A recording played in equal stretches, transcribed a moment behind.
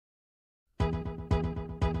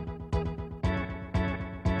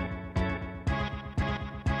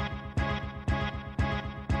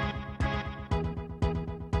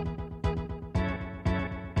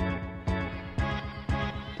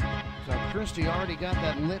Christie already got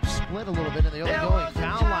that lip split a little bit in the going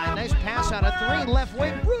foul line. Nice pass out of three, left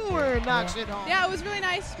wing. Brewer knocks it home. Yeah, it was really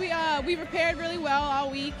nice. We prepared really well all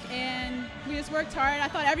week, and we just worked hard. I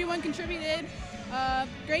thought everyone contributed.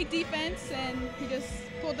 Great defense, and we just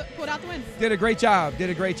pulled out the win. Did a great job.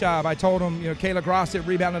 I told him, Kayla Grossett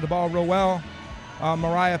rebounded the ball real well.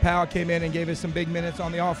 Mariah Powell came in and gave us some big minutes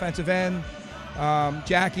on the offensive end.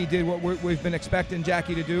 Jackie did what we've been expecting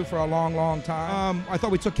Jackie to do for a long, long time. I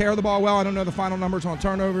thought we took care of the ball well. I don't know the final numbers on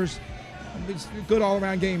turnovers. It's a good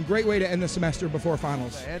all-around game. Great way to end the semester before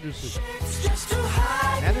finals. Anderson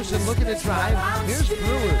looking to drive. Here's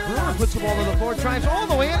Brewer. Brewer puts the ball on the floor, drives all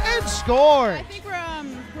the way in, and scores. I think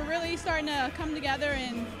we're really starting to come together,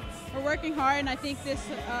 and we're working hard. And I think this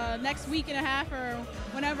next week and a half, or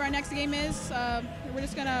whenever our next game is, we're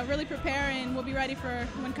just gonna really prepare, and we'll be ready for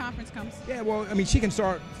when conference comes. Yeah, well, I mean, she can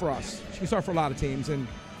start for us. She can start for a lot of teams, and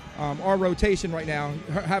our rotation right now,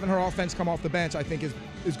 having her offense come off the bench, I think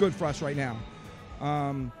is good for us right now.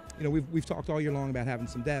 We've talked all year long about having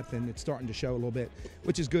some depth, and it's starting to show a little bit,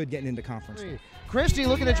 which is good getting into conference. Christie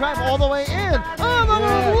looking to drive all the way in.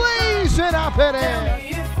 Lays it up and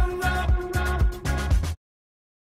in.